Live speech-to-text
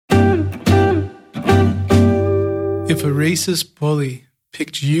If a racist bully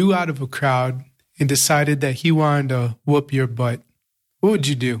picked you out of a crowd and decided that he wanted to whoop your butt, what would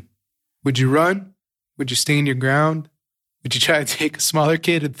you do? Would you run? Would you stand your ground? Would you try to take a smaller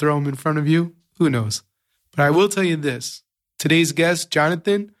kid and throw him in front of you? Who knows? But I will tell you this. Today's guest,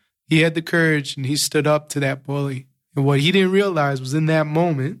 Jonathan, he had the courage and he stood up to that bully. And what he didn't realize was in that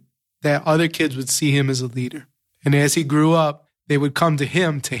moment that other kids would see him as a leader. And as he grew up, they would come to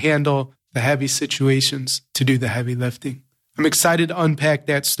him to handle the heavy situations, to do the heavy lifting. I'm excited to unpack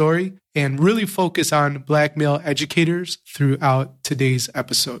that story and really focus on Black male educators throughout today's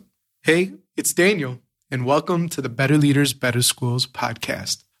episode. Hey, it's Daniel, and welcome to the Better Leaders, Better Schools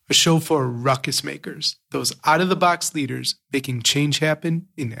podcast, a show for ruckus makers, those out-of-the-box leaders making change happen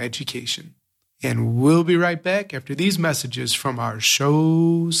in education. And we'll be right back after these messages from our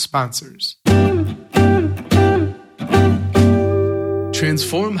show sponsors.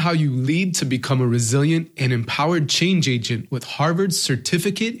 Transform how you lead to become a resilient and empowered change agent with Harvard's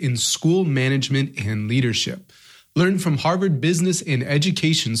Certificate in School Management and Leadership. Learn from Harvard Business and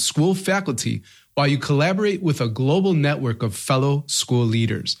Education school faculty while you collaborate with a global network of fellow school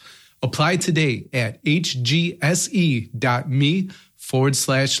leaders. Apply today at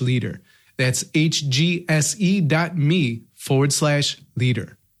hgse.me/leader. That's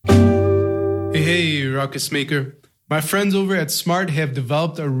hgse.me/leader. Hey, ruckus maker. My friends over at Smart have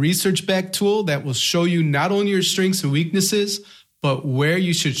developed a research-backed tool that will show you not only your strengths and weaknesses, but where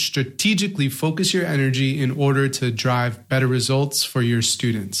you should strategically focus your energy in order to drive better results for your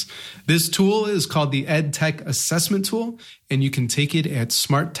students. This tool is called the EdTech Assessment Tool, and you can take it at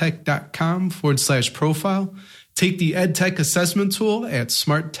smarttech.com/profile. Take the EdTech Assessment Tool at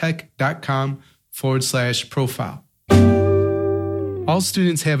smarttech.com/profile. All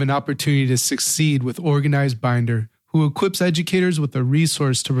students have an opportunity to succeed with Organized Binder, who equips educators with a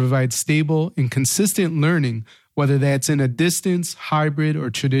resource to provide stable and consistent learning, whether that's in a distance, hybrid, or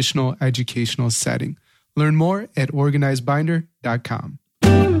traditional educational setting. Learn more at organizedbinder.com.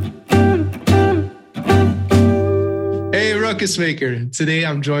 Hey, Ruckus Maker. Today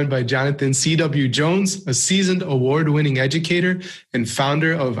I'm joined by Jonathan C.W. Jones, a seasoned award-winning educator and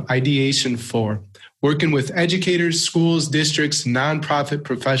founder of Ideation 4. Working with educators, schools, districts, nonprofit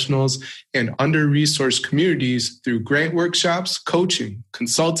professionals, and under-resourced communities through grant workshops, coaching,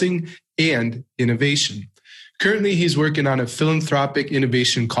 consulting, and innovation. Currently, he's working on a philanthropic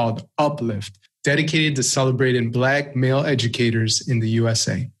innovation called Uplift, dedicated to celebrating Black male educators in the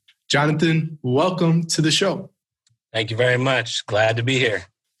USA. Jonathan, welcome to the show. Thank you very much. Glad to be here.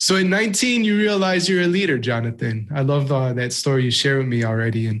 So at 19, you realize you're a leader, Jonathan. I love that story you shared with me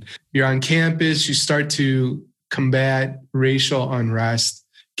already. And you're on campus, you start to combat racial unrest.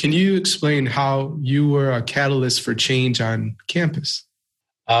 Can you explain how you were a catalyst for change on campus?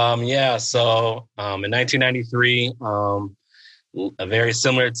 In 1993, very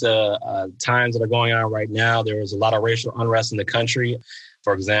similar to times that are going on right now, there was a lot of racial unrest in the country.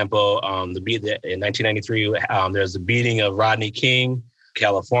 For example, in 1993, there's the beating of Rodney King,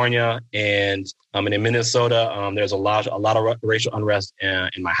 California, and in Minnesota, there's a lot of racial unrest in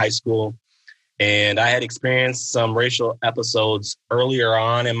my high school, and I had experienced some racial episodes earlier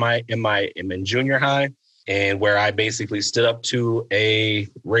on in junior high, and where I basically stood up to a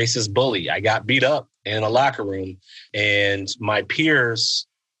racist bully. I got beat up in a locker room, and my peers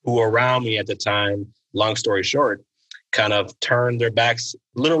who were around me at the time, long story short, kind of turned their backs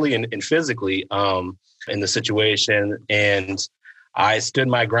literally and physically in the situation, and I stood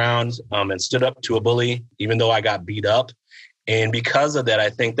my ground and stood up to a bully, even though I got beat up. And because of that, I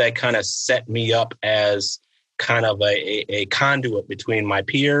think that kind of set me up as kind of a conduit between my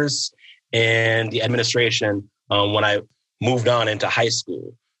peers and the administration when I moved on into high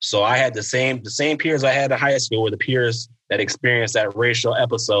school. So I had the same peers I had in high school were the peers that experienced that racial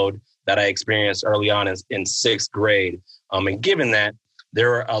episode that I experienced early on in sixth grade. And given that, there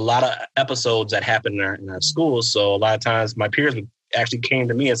were a lot of episodes that happened in our schools. So a lot of times my peers would actually came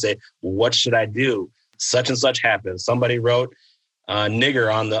to me and said, what should I do? Such and such happened. Somebody wrote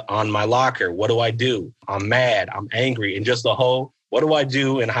nigger on my locker. What do I do? I'm mad. I'm angry. And just the whole, what do I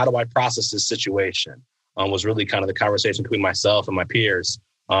do? And how do I process this situation? Was really kind of the conversation between myself and my peers.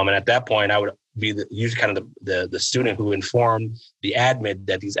 And at that point, I would be usually kind of the student who informed the admin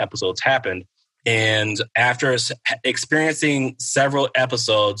that these episodes happened. And after experiencing several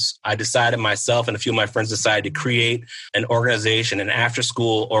episodes, I decided myself and a few of my friends decided to create an organization, an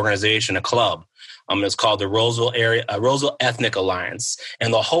after-school organization, a club. It's called the Roseville Ethnic Alliance.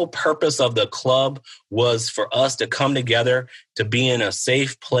 And the whole purpose of the club was for us to come together, to be in a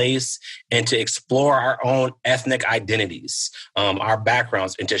safe place, and to explore our own ethnic identities, our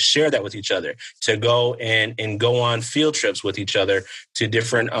backgrounds, and to share that with each other, to go and go on field trips with each other to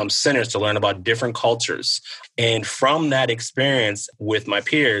different centers to learn about different cultures. And from that experience with my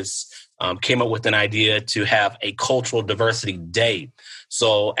peers, came up with an idea to have a cultural diversity day.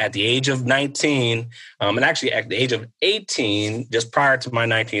 So at the age of 19, and actually at the age of 18, just prior to my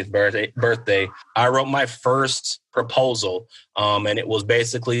 19th birthday, I wrote my first proposal. And it was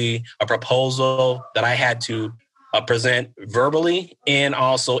basically a proposal that I had to present verbally and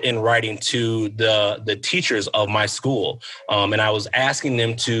also in writing to the teachers of my school. And I was asking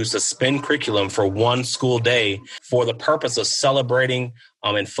them to suspend curriculum for one school day for the purpose of celebrating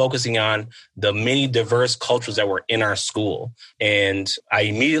and focusing on the many diverse cultures that were in our school. And I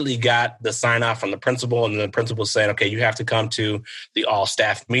immediately got the sign off from the principal, and the principal said, okay, you have to come to the all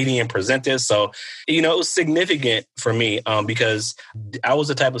staff meeting and present this. So, it was significant for me because I was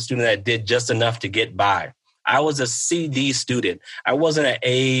the type of student that did just enough to get by. I was a CD student. I wasn't an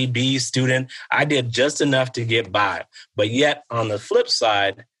A, B student. I did just enough to get by. But yet on the flip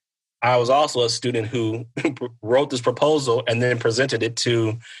side, I was also a student who wrote this proposal and then presented it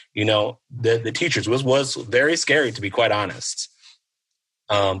to, the teachers. It was very scary, to be quite honest.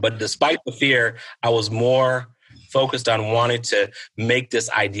 But despite the fear, I was more focused on wanting to make this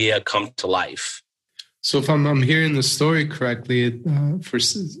idea come to life. So if I'm hearing the story correctly, for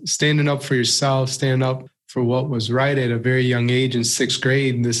standing up for yourself, standing up for what was right at a very young age in sixth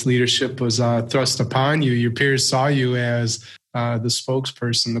grade, this leadership was thrust upon you. Your peers saw you as the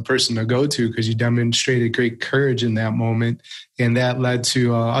spokesperson, the person to go to, because you demonstrated great courage in that moment. And that led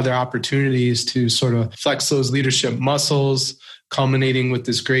to other opportunities to sort of flex those leadership muscles, culminating with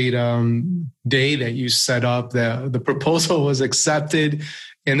this great day that you set up. The proposal was accepted,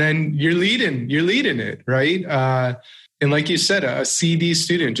 and then you're leading it, right? And like you said, a CD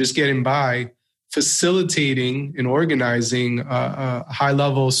student just getting by, facilitating and organizing a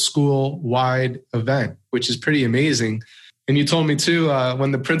high-level school-wide event, which is pretty amazing. And you told me too,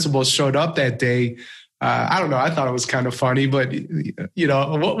 when the principal showed up that day, I don't know, I thought it was kind of funny, but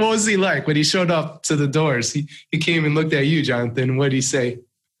what was he like when he showed up to the doors? He came and looked at you, Jonathan. What did he say?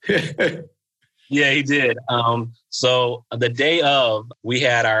 Yeah, he did. So the day of, we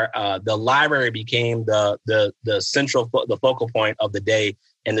had the library became the the focal point of the day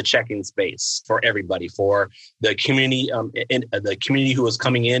and the check-in space for everybody, for the community, the community who was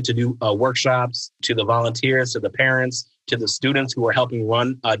coming in to do workshops, to the volunteers, to the parents, to the students who were helping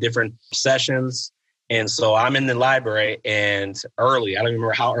run different sessions. And so I'm in the library, and early, I don't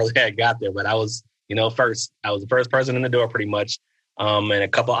remember how early I got there, but I was, first. I was the first person in the door pretty much. And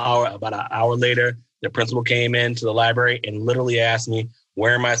about an hour later, the principal came into the library and literally asked me,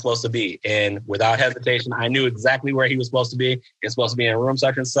 where am I supposed to be? And without hesitation, I knew exactly where he was supposed to be. He's supposed to be in room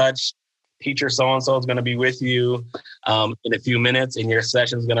such and such. Teacher so-and-so is going to be with you in a few minutes, and your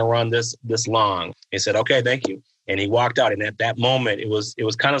session is going to run this long. He said, okay, thank you. And he walked out. And at that moment, it was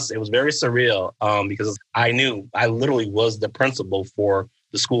very surreal because I knew I literally was the principal for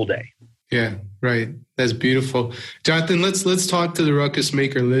the school day. Yeah, right. That's beautiful. Jonathan, let's talk to the ruckus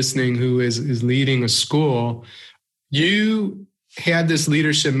maker listening who is leading a school. You had this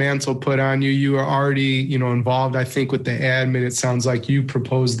leadership mantle put on you. You were already, involved, I think, with the admin. It sounds like you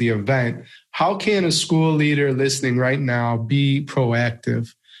proposed the event. How can a school leader listening right now be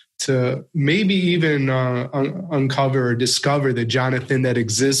proactive to maybe even uncover or discover the Jonathan that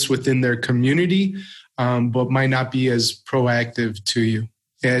exists within their community, but might not be as proactive to you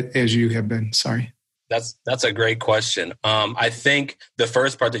as you have been? Sorry. That's a great question. I think the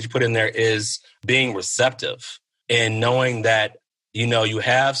first part that you put in there is being receptive and knowing that, you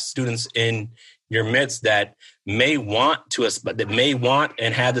have students in your midst that may want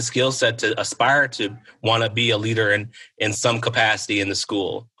and have the skill set to aspire to want to be a leader in some capacity in the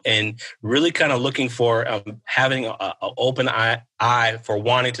school, and really kind of looking for having an open eye for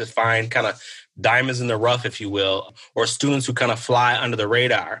wanting to find kind of diamonds in the rough, if you will, or students who kind of fly under the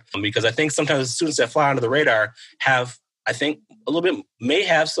radar. Because I think sometimes the students that fly under the radar have, I think, a little bit may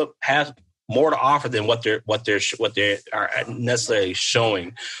have more to offer than what they are necessarily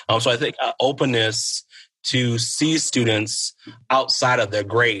showing. So I think openness to see students outside of their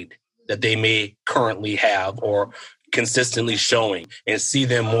grade that they may currently have or consistently showing, and see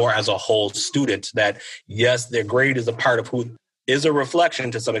them more as a whole student, that yes, their grade is a part of who is a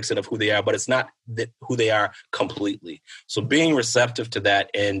reflection to some extent of who they are, but it's not who they are completely. So being receptive to that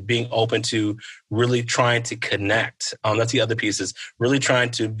and being open to really trying to connect. That's the other piece, is really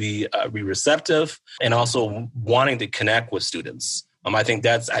trying to be receptive and also wanting to connect with students. I think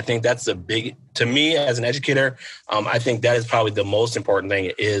that's a big, to me as an educator, I think that is probably the most important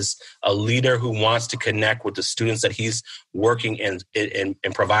thing, is a leader who wants to connect with the students that he's working in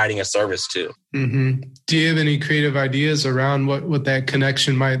providing a service to. Mm-hmm. Do you have any creative ideas around what that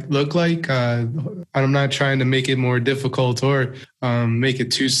connection might look like? I'm not trying to make it more difficult or make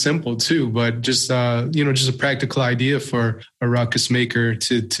it too simple too, but just a practical idea for a ruckus maker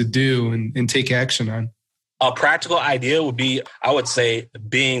to do and take action on. A practical idea would be, I would say,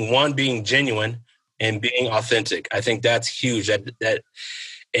 being genuine and being authentic. I think that's huge. That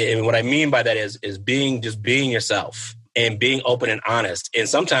and what I mean by that is being yourself and being open and honest, and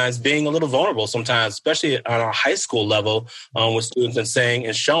sometimes being a little vulnerable. Sometimes, especially on a high school level, with students, and saying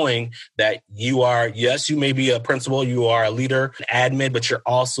and showing that you may be a principal, you are a leader, an admin, but you're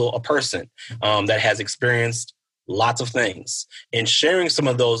also a person that has experienced lots of things, and sharing some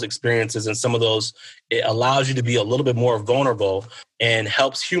of those experiences and some of those, it allows you to be a little bit more vulnerable and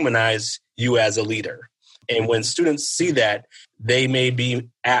helps humanize you as a leader. And when students see that, they may be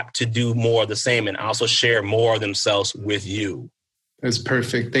apt to do more of the same and also share more of themselves with you. That's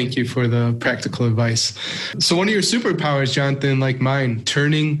perfect. Thank you for the practical advice. So one of your superpowers, Jonathan, like mine,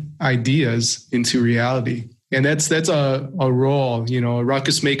 turning ideas into reality. And that's a role, a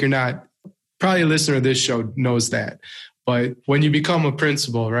ruckus maker, probably a listener of this show knows that. But when you become a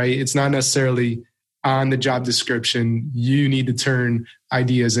principal, right, it's not necessarily on the job description. You need to turn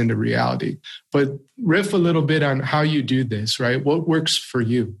ideas into reality. But riff a little bit on how you do this, right? What works for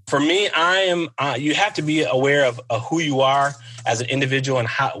you? For me, you have to be aware of who you are as an individual and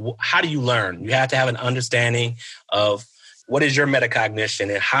how do you learn? You have to have an understanding of what is your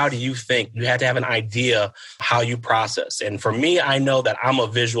metacognition and how do you think? You have to have an idea how you process. And for me, I know that I'm a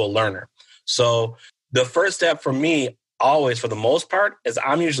visual learner. So the first step for me, always for the most part, is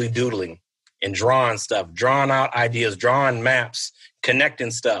I'm usually doodling and drawing stuff, drawing out ideas, drawing maps, connecting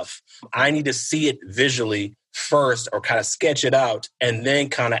stuff. I need to see it visually first, or kind of sketch it out and then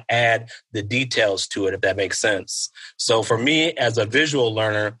kind of add the details to it, if that makes sense. So for me, as a visual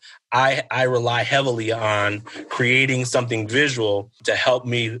learner, I rely heavily on creating something visual to help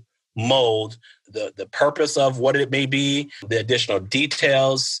me mold the purpose of what it may be, the additional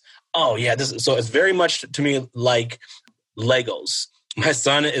details. Oh, yeah. So it's very much to me like Legos. My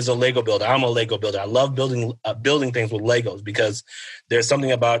son is a Lego builder. I'm a Lego builder. I love building things with Legos because there's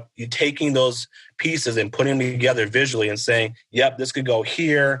something about you taking those pieces and putting them together visually and saying, yep, this could go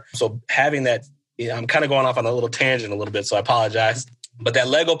here. So having that, I'm kind of going off on a little tangent a little bit, so I apologize. But that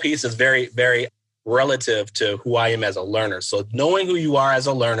Lego piece is very, very relative to who I am as a learner. So knowing who you are as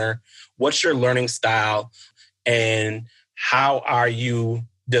a learner, what's your learning style, and how do you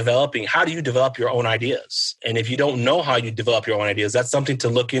develop your own ideas? And if you don't know how you develop your own ideas, that's something to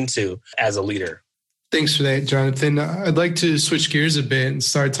look into as a leader. Thanks for that, Jonathan. I'd like to switch gears a bit and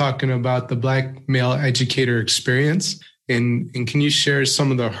start talking about the Black male educator experience. And can you share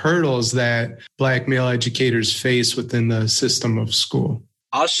some of the hurdles that Black male educators face within the system of school?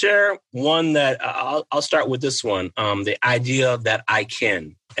 I'll share one that I'll start with this one, the idea that I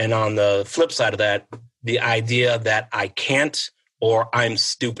can. And on the flip side of that, the idea that I can't or I'm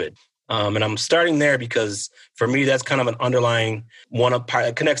stupid. And I'm starting there because for me, that's kind of an underlying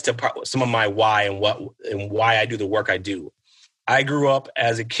it connects to some of my why and why I do the work I do. I grew up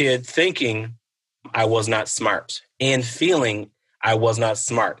as a kid thinking I was not smart and feeling I was not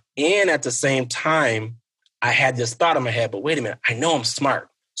smart. And at the same time, I had this thought in my head, but wait a minute, I know I'm smart.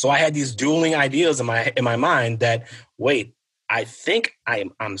 So I had these dueling ideas in my mind that, wait, I think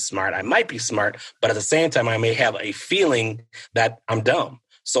I'm smart. I might be smart, but at the same time, I may have a feeling that I'm dumb.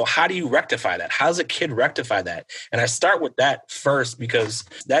 So how do you rectify that? How does a kid rectify that? And I start with that first because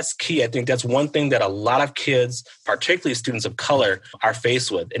that's key. I think that's one thing that a lot of kids, particularly students of color, are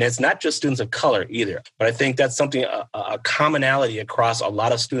faced with. And it's not just students of color either, but I think that's something, a commonality across a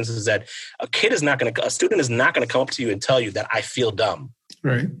lot of students is that a student is not going to come up to you and tell you that I feel dumb.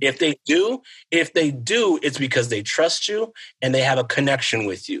 Right. If they do, it's because they trust you and they have a connection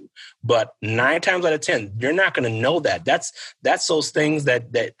with you. But 9 times out of 10, you're not going to know that. That's those things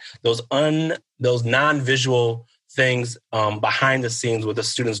those non-visual things behind the scenes with the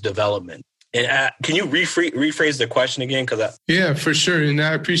student's development. And can you rephrase the question again? Yeah, for sure. And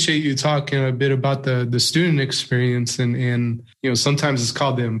I appreciate you talking a bit about the student experience and sometimes it's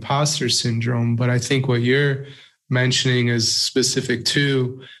called the imposter syndrome. But I think what you're mentioning is specific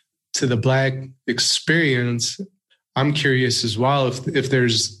to the Black experience. I'm curious as well if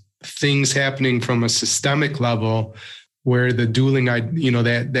there's things happening from a systemic level where the dueling,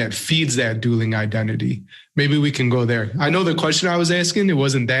 that feeds that dueling identity. Maybe we can go there. I know the question I was asking, it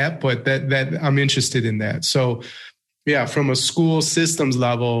wasn't that, but that I'm interested in that. So yeah, from a school systems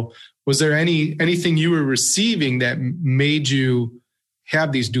level, was there anything you were receiving that made you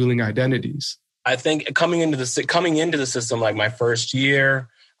have these dueling identities? I think coming into the system, like my first year,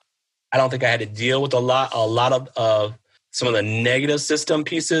 I don't think I had to deal with a lot of some of the negative system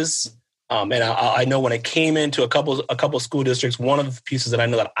pieces. And I know when I came into a couple school districts, one of the pieces that I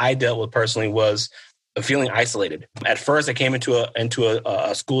know that I dealt with personally was feeling isolated. At first, I came into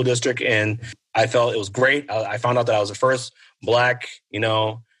a school district and I felt it was great. I found out that I was the first Black,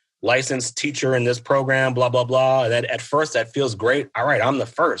 licensed teacher in this program, blah, blah, blah. And at first, that feels great. All right, I'm the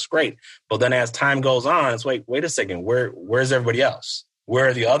first, great. But then as time goes on, it's like, wait a second, where's everybody else? Where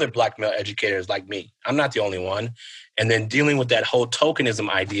are the other Black male educators like me? I'm not the only one. And then dealing with that whole tokenism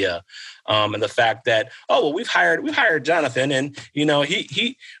idea, and the fact that, we've hired Jonathan, and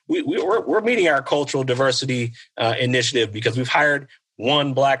we're meeting our cultural diversity initiative because we've hired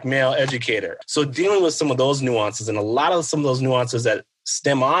one Black male educator. So dealing with some of those nuances, and a lot of some of those nuances that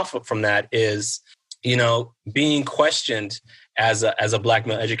stem off from that is, being questioned as a Black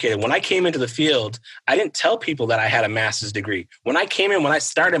male educator. When I came into the field, I didn't tell people that I had a master's degree. When I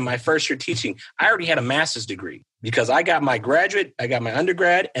started my first year teaching, I already had a master's degree because I got my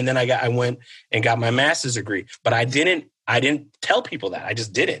undergrad, and then I went and got my master's degree. But I didn't tell people that. I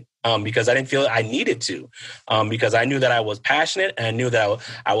just didn't because I didn't feel I needed to because I knew that I was passionate, and I knew that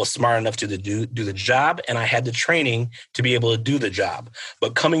I was smart enough to do the job, and I had the training to be able to do the job.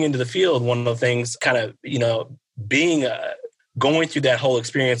 But coming into the field, one of the things kind of, being going through that whole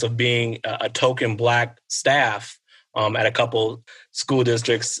experience of being a token Black staff at a couple school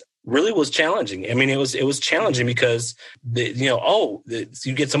districts really was challenging. I mean, it was challenging because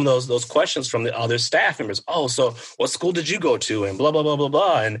you get some of those questions from the other staff members. Oh, so what school did you go to? And blah, blah, blah, blah,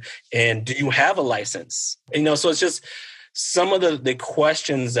 blah. And do you have a license? So it's just some of the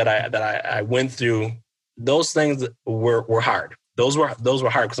questions that I went through. Those things were hard. Those were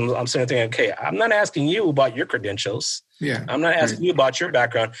hard because I'm sitting there thinking, okay, I'm not asking you about your credentials. Yeah, I'm not asking you about your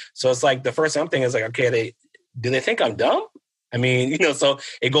background. So it's like the first thing I'm thinking is like, okay, do they think I'm dumb? I mean, so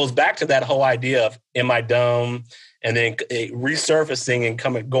it goes back to that whole idea of, am I dumb? And then resurfacing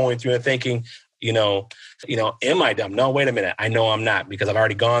and going through and thinking, am I dumb? No, wait a minute. I know I'm not, because I've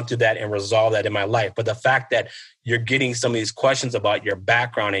already gone through that and resolved that in my life. But the fact that you're getting some of these questions about your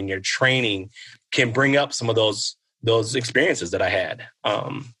background and your training can bring up some of those experiences that I had.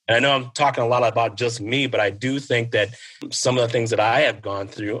 And I know I'm talking a lot about just me, but I do think that some of the things that I have gone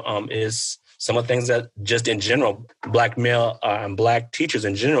through is some of the things that just in general, Black male and Black teachers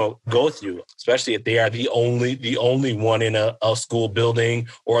in general go through, especially if they are the only one in a school building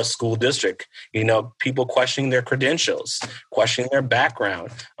or a school district. People questioning their credentials, questioning their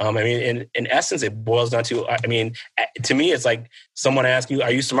background. In essence, it boils down to, to me, it's like someone asking you,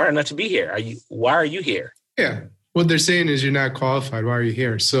 are you smart enough to be here? Why are you here? Yeah. What they're saying is you're not qualified. Why are you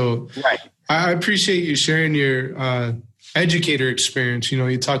here? So right. I appreciate you sharing your educator experience.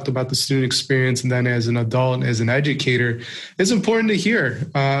 You talked about the student experience, and then as an adult, as an educator, it's important to hear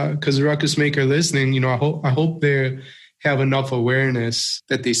because the Ruckus Maker listening, I hope they have enough awareness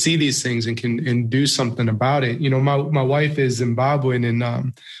that they see these things and can do something about it. My wife is Zimbabwean,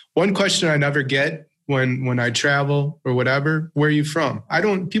 and one question I never get when I travel or whatever, where are you from?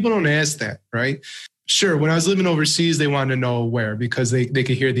 People don't ask that, right? Sure, when I was living overseas, they wanted to know where because they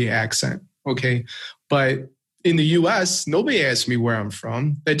could hear the accent, okay? But in the U.S., nobody asks me where I'm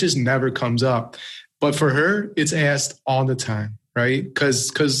from. That just never comes up. But for her, it's asked all the time, right?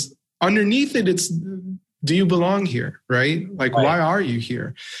 Because underneath it, it's, do you belong here, right? Like, right. Why are you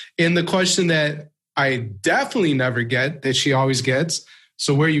here? And the question that I definitely never get, that she always gets,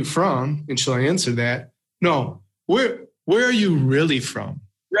 so where are you from? And she'll answer that. No, where are you really from,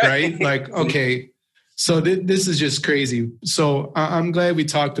 right? Like, okay. So this is just crazy. So I'm glad we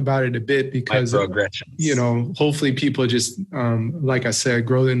talked about it a bit because, hopefully people just, like I said,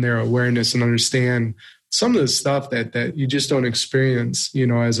 grow in their awareness and understand some of the stuff that you just don't experience,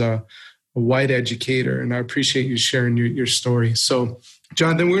 as a white educator. And I appreciate you sharing your story. So,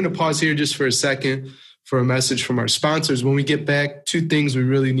 Jonathan, we're going to pause here just for a second for a message from our sponsors. When we get back, two things we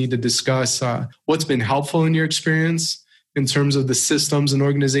really need to discuss. What's been helpful in your experience in terms of the systems and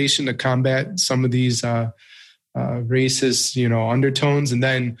organization to combat some of these racist, undertones. And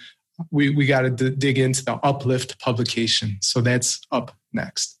then we got to dig into the Uplift publication. So that's up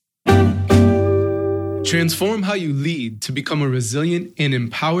next. Transform how you lead to become a resilient and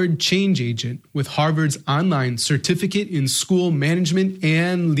empowered change agent with Harvard's online certificate in school management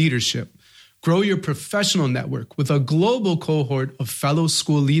and leadership. Grow your professional network with a global cohort of fellow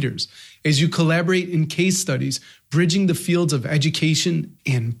school leaders as you collaborate in case studies, bridging the fields of education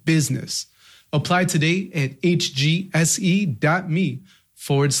and business. Apply today at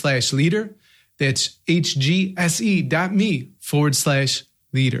hgse.me/leader. That's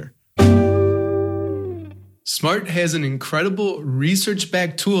hgse.me/leader. Smart has an incredible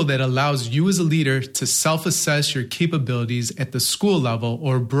research-backed tool that allows you as a leader to self-assess your capabilities at the school level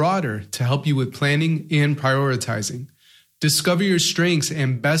or broader to help you with planning and prioritizing. Discover your strengths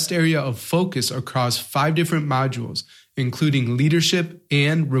and best area of focus across 5 different modules, including leadership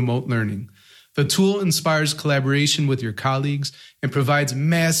and remote learning. The tool inspires collaboration with your colleagues and provides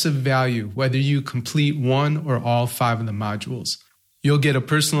massive value whether you complete one or all 5 of the modules. You'll get a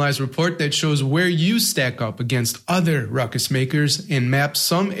personalized report that shows where you stack up against other ruckus makers and maps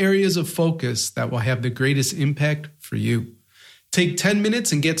some areas of focus that will have the greatest impact for you. Take 10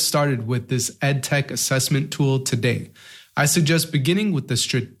 minutes and get started with this EdTech assessment tool today. I suggest beginning with the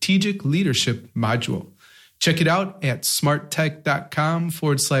Strategic Leadership module. Check it out at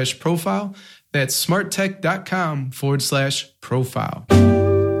smarttech.com/profile. That's smarttech.com/profile.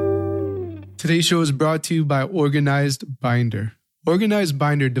 Today's show is brought to you by Organized Binder. Organized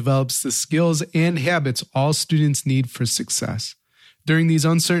Binder develops the skills and habits all students need for success. During these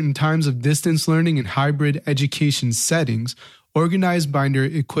uncertain times of distance learning and hybrid education settings, Organized Binder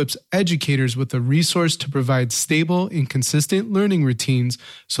equips educators with a resource to provide stable and consistent learning routines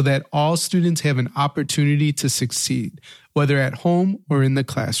so that all students have an opportunity to succeed, whether at home or in the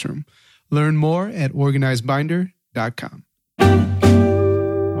classroom. Learn more at organizedbinder.com.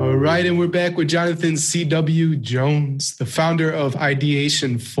 All right, and we're back with Jonathan C.W. Jones, the founder of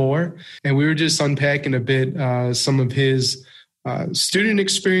Ideation 4. And we were just unpacking a bit some of his student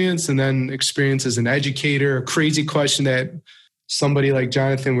experience and then experience as an educator. A crazy question that somebody like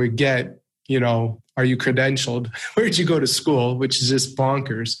Jonathan would get, are you credentialed? Where'd you go to school? Which is just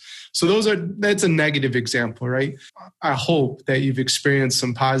bonkers. So that's a negative example, right? I hope that you've experienced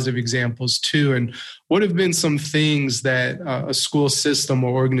some positive examples too. And what have been some things that a school system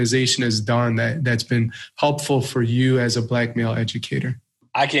or organization has done that's been helpful for you as a Black male educator?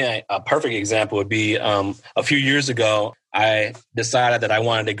 A perfect example would be a few years ago, I decided that I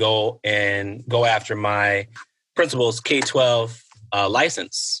wanted to go after my principal's K-12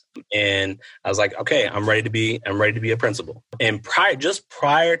 license. And I was like, okay, I'm ready to be a principal. And prior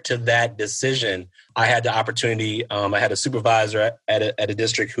to that decision, I had the opportunity. I had a supervisor at a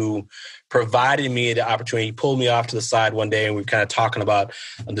district who provided me the opportunity. He pulled me off to the side one day, and we were kind of talking about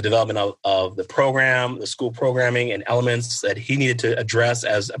the development of the program, the school programming, and elements that he needed to address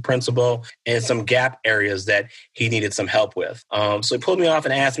as a principal, and some gap areas that he needed some help with. So he pulled me off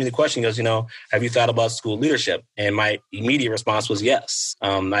and asked me the question. He goes, have you thought about school leadership? And my immediate response was yes.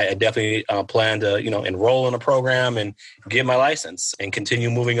 I definitely plan to, enroll in a program and get my license and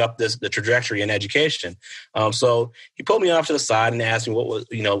continue moving up the trajectory in education. So he pulled me off to the side and asked me what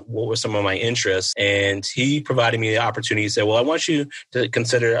were some of my interests. And he provided me the opportunity. He said, well, I want you to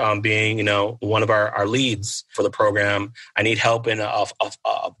consider being, one of our leads for the program. I need help in a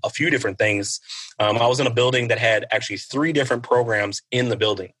few different things. I was in a building that had actually 3 different programs in the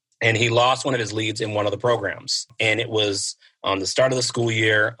building. And he lost one of his leads in one of the programs. And it was on the start of the school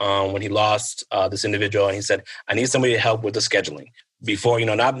year when he lost this individual. And he said, I need somebody to help with the scheduling. Before,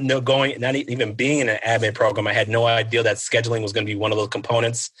 not even being in an admin program, I had no idea that scheduling was going to be one of those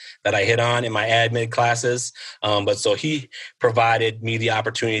components that I hit on in my admin classes. But so he provided me the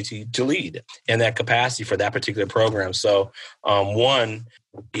opportunity to lead in that capacity for that particular program. So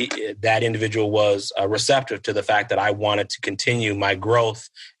that individual was receptive to the fact that I wanted to continue my growth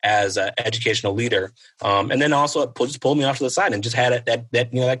as an educational leader, and then also just pulled me off to the side and just had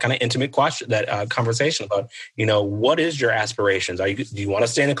that kind of intimate question, that conversation about what is your aspirations? Do you want to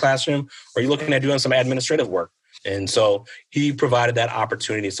stay in the classroom, or are you looking at doing some administrative work? And so he provided that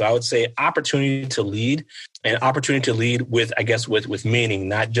opportunity. So I would say opportunity to lead, and opportunity to lead with meaning,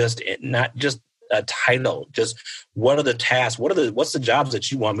 not just a title, just what are the tasks, what's the jobs that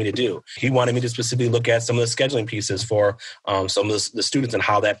you want me to do? He wanted me to specifically look at some of the scheduling pieces for some of the students and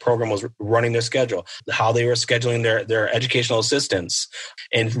how that program was running their schedule, how they were scheduling their educational assistants,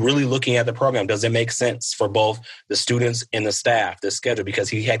 and really looking at the program. Does it make sense for both the students and the staff, the schedule? Because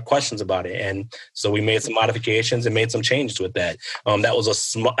he had questions about it. And so we made some modifications and made some changes with that. That was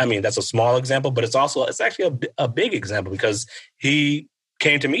that's a small example, but it's actually a big example, because he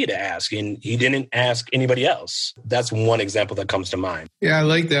came to me to ask, and he didn't ask anybody else. That's one example that comes to mind. Yeah, I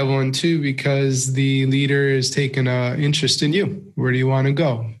like that one too, because the leader is taking an interest in you. Where do you want to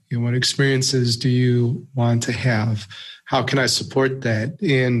go? What experiences do you want to have? How can I support that?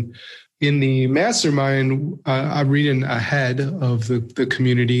 And in the mastermind, I'm reading ahead of the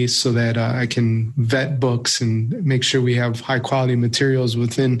community so that I can vet books and make sure we have high quality materials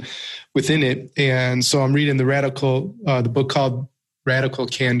within it. And so I'm reading the book called Radical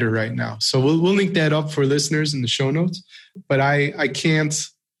Candor right now. So we'll link that up for listeners in the show notes. But I can't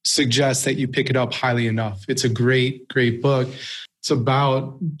suggest that you pick it up highly enough. It's a great, great book. It's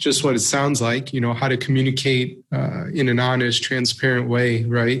about just what it sounds like, how to communicate in an honest, transparent way,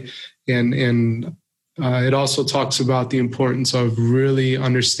 right? And it also talks about the importance of really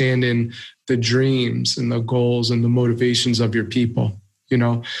understanding the dreams and the goals and the motivations of your people.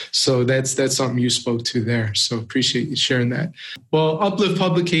 So that's something you spoke to there. So appreciate you sharing that. Well, Uplift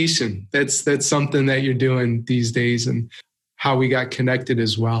Publication, that's something that you're doing these days, and how we got connected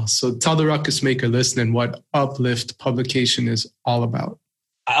as well. So tell the Ruckus Maker listening what Uplift Publication is all about.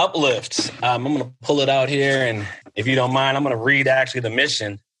 Uplift. I'm going to pull it out here, and if you don't mind, I'm going to read actually the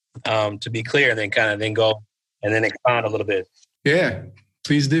mission to be clear, then go and then expound a little bit. Yeah,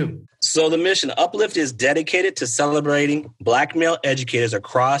 please do. So the mission, Uplift, is dedicated to celebrating Black male educators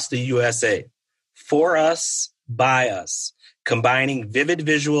across the USA. For us, by us, combining vivid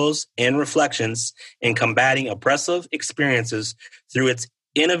visuals and reflections and combating oppressive experiences through its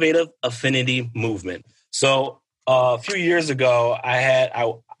innovative affinity movement. So a few years ago, I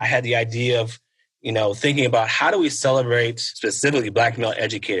had the idea of thinking about how do we celebrate specifically Black male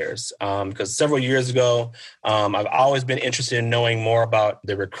educators? Because several years ago, I've always been interested in knowing more about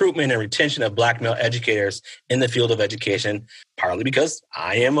the recruitment and retention of Black male educators in the field of education, partly because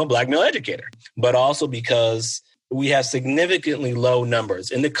I am a Black male educator, but also because we have significantly low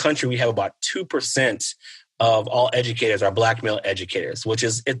numbers. In the country, we have about 2% of all educators are Black male educators,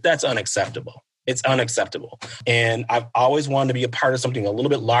 that's unacceptable. It's unacceptable. And I've always wanted to be a part of something a little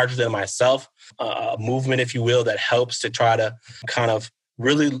bit larger than myself, a movement, if you will, that helps to try to kind of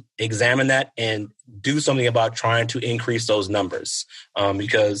really examine that and do something about trying to increase those numbers.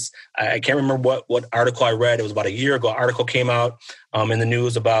 Because I can't remember what article I read. It was about a year ago. An article came out in the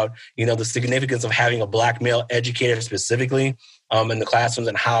news about, the significance of having a Black male educator specifically in the classrooms,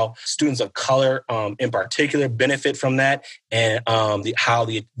 and how students of color in particular benefit from that, and how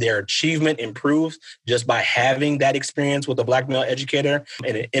their achievement improves just by having that experience with a Black male educator.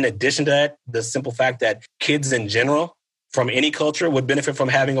 And in addition to that, the simple fact that kids in general from any culture would benefit from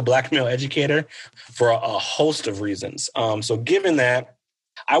having a Black male educator for a host of reasons. So given that,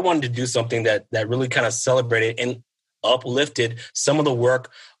 I wanted to do something that really kind of celebrated and uplifted some of the work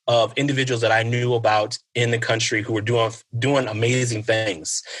of individuals that I knew about in the country who were doing amazing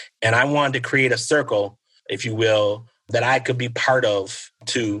things. And I wanted to create a circle, if you will, that I could be part of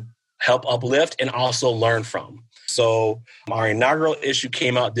to help uplift and also learn from. So our inaugural issue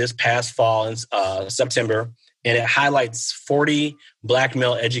came out this past fall in September, and it highlights 40 Black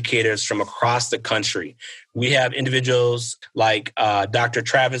male educators from across the country. We have individuals like Dr.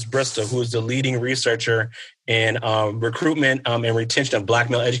 Travis Bristol, who is the leading researcher in recruitment and retention of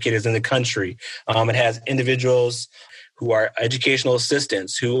Black male educators in the country. It has individuals who are educational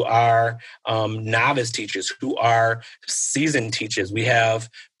assistants, who are novice teachers, who are seasoned teachers. We have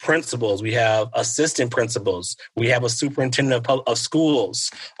principals, we have assistant principals, we have a superintendent of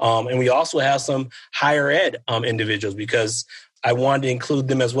schools, and we also have some higher ed individuals, because I wanted to include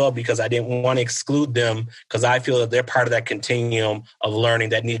them as well, because I didn't want to exclude them, because I feel that they're part of that continuum of learning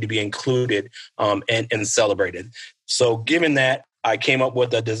that need to be included and celebrated. So given that, I came up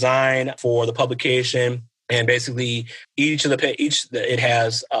with a design for the publication. And basically, it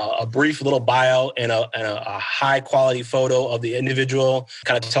has a brief little bio and a high quality photo of the individual,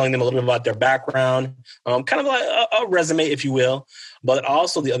 kind of telling them a little bit about their background, kind of like a resume, if you will. But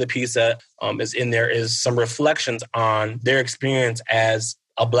also the other piece that is in there is some reflections on their experience as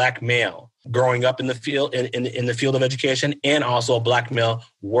a Black male growing up in the field in the field of education, and also a Black male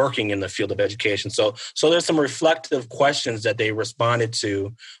working in the field of education. So there's some reflective questions that they responded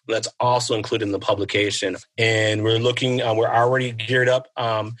to that's also included in the publication. And we're already geared up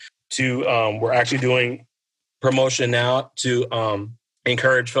we're actually doing promotion now to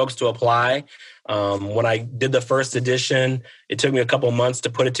encourage folks to apply. When I did the first edition, it took me a couple months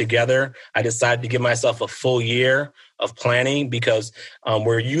to put it together. I decided to give myself a full year of planning, because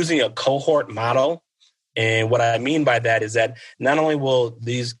we're using a cohort model. And what I mean by that is that not only will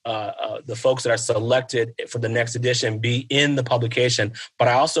these the folks that are selected for the next edition be in the publication, but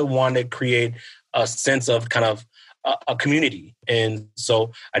I also want to create a sense of kind of a community. And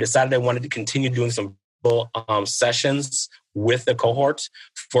so I decided I wanted to continue doing some sessions with the cohort.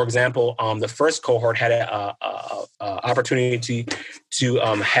 For example, the first cohort had an opportunity to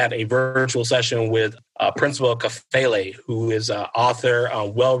have a virtual session with Principal Kafele, who is an author,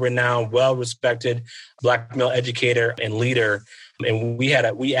 well-renowned, well-respected Black male educator and leader. And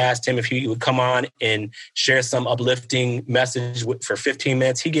we asked him if he would come on and share some uplifting message for 15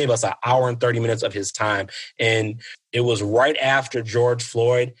 minutes. He gave us an hour and 30 minutes of his time. And it was right after George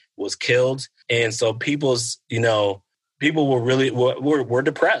Floyd was killed. And so people were really were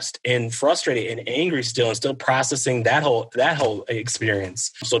depressed and frustrated and angry still, and still processing that whole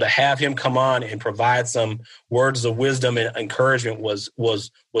experience. So to have him come on and provide some words of wisdom and encouragement was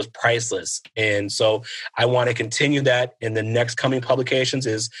priceless. And so I want to continue that in the next coming publications,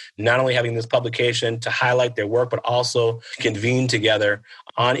 is not only having this publication to highlight their work, but also convene together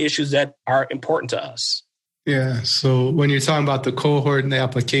on issues that are important to us. Yeah. So when you're talking about the cohort and the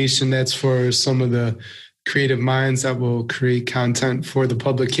application, that's for some of the creative minds that will create content for the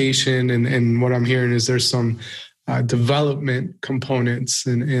publication. And what I'm hearing is there's some development components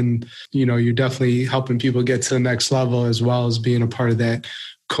and you're definitely helping people get to the next level as well as being a part of that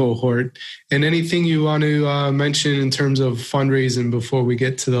cohort. And anything you want to mention in terms of fundraising before we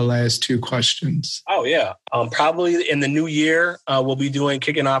get to the last two questions? Oh, yeah. Probably in the new year, we'll be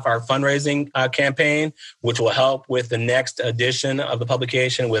kicking off our fundraising campaign, which will help with the next edition of the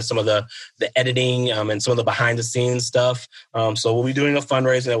publication with some of the editing and some of the behind the scenes stuff. So we'll be doing a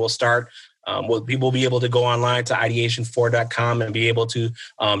fundraiser that will start. People will be able to go online to ideation4.com and be able to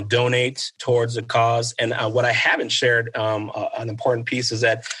donate towards the cause. And what I haven't shared, an important piece, is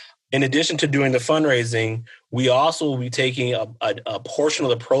that in addition to doing the fundraising, we also will be taking a portion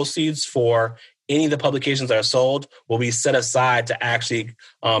of the proceeds for any of the publications that are sold will be set aside to actually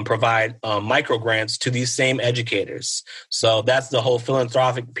provide micro grants to these same educators. So that's the whole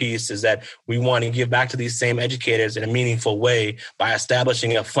philanthropic piece, is that we want to give back to these same educators in a meaningful way by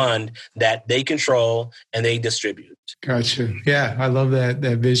establishing a fund that they control and they distribute. Gotcha. Yeah, I love that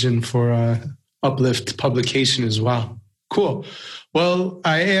vision for Uplift publication as well. Cool. Well,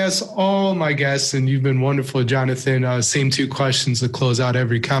 I ask all my guests, and you've been wonderful, Jonathan, same two questions to close out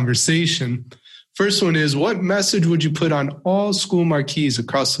every conversation. First one is, what message would you put on all school marquees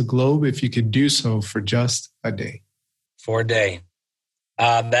across the globe if you could do so for just a day? For a day.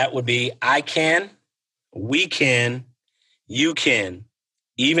 That would be, I can, we can, you can,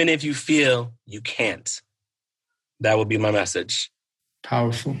 even if you feel you can't. That would be my message.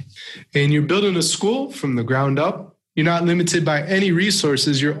 Powerful. And you're building a school from the ground up. You're not limited by any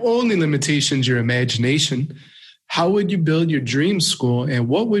resources. Your only limitation is your imagination. How would you build your dream school, and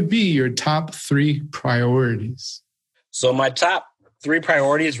what would be your top 3 priorities? So my top 3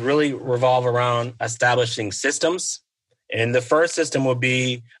 priorities really revolve around establishing systems. And the first system would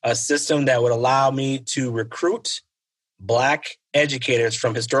be a system that would allow me to recruit Black educators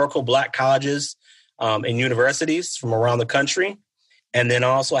from historical Black colleges and universities from around the country, and then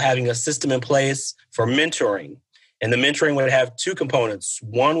also having a system in place for mentoring. And the mentoring would have 2 components.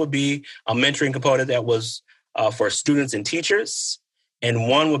 One would be a mentoring component that was for students and teachers, and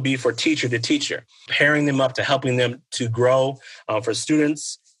one would be for teacher to teacher, pairing them up to helping them to grow. For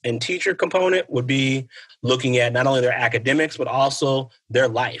students and teacher component would be looking at not only their academics, but also their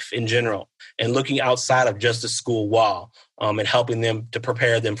life in general, and looking outside of just the school wall and helping them to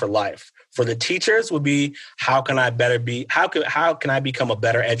prepare them for life. For the teachers would be, how can I become a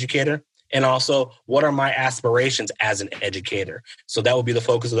better educator? And also, what are my aspirations as an educator? So that would be the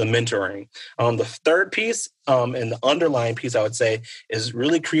focus of the mentoring. The third piece and the underlying piece, I would say, is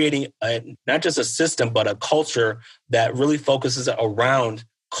really creating not just a system, but a culture that really focuses around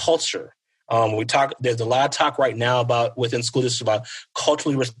culture. There's a lot of talk right now within school districts about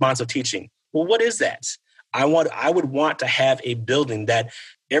culturally responsive teaching. Well, what is that? I would want to have a building that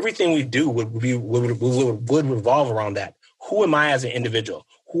everything we do would revolve around that. Who am I as an individual?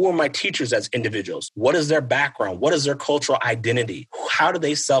 Who are my teachers as individuals? What is their background? What is their cultural identity? How do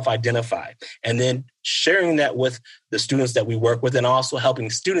they self-identify? And then sharing that with the students that we work with, and also helping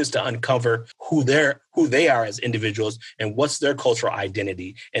students to uncover who they are as individuals and what's their cultural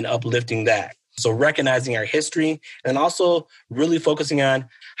identity, and uplifting that. So recognizing our history, and also really focusing on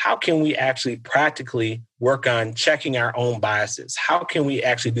how can we actually practically work on checking our own biases? How can we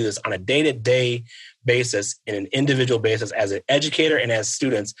actually do this on a day-to-day basis, in an individual basis, as an educator and as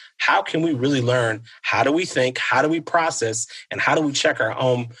students? How can we really learn? How do we think? How do we process? And how do we check our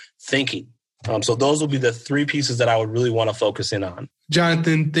own thinking? So those will be the 3 pieces that I would really want to focus in on.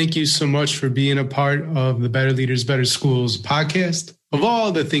 Jonathan, thank you so much for being a part of the Better Leaders, Better Schools podcast. Of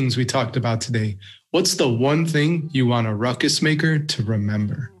all the things we talked about today, What's the one thing you want a ruckus maker to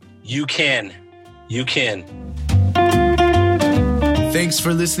remember? You can. You can. Thanks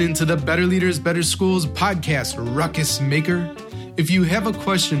for listening to the Better Leaders, Better Schools podcast, Ruckus Maker. If you have a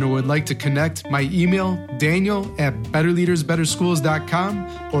question or would like to connect, my email,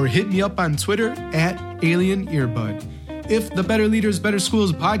 daniel@betterleadersbetterschools.com, or hit me up on Twitter @AlienEarbud. If the Better Leaders, Better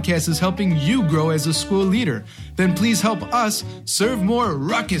Schools podcast is helping you grow as a school leader, then please help us serve more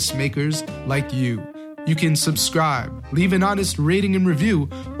ruckus makers like you. You can subscribe, leave an honest rating and review,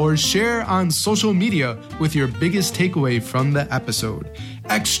 or share on social media with your biggest takeaway from the episode.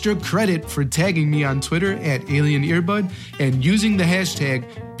 Extra credit for tagging me on Twitter @AlienEarbud and using the hashtag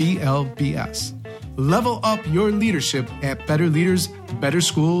BLBS. Level up your leadership at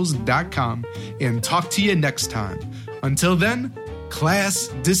betterleadersbetterschools.com, and talk to you next time. Until then, class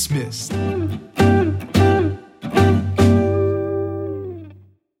dismissed.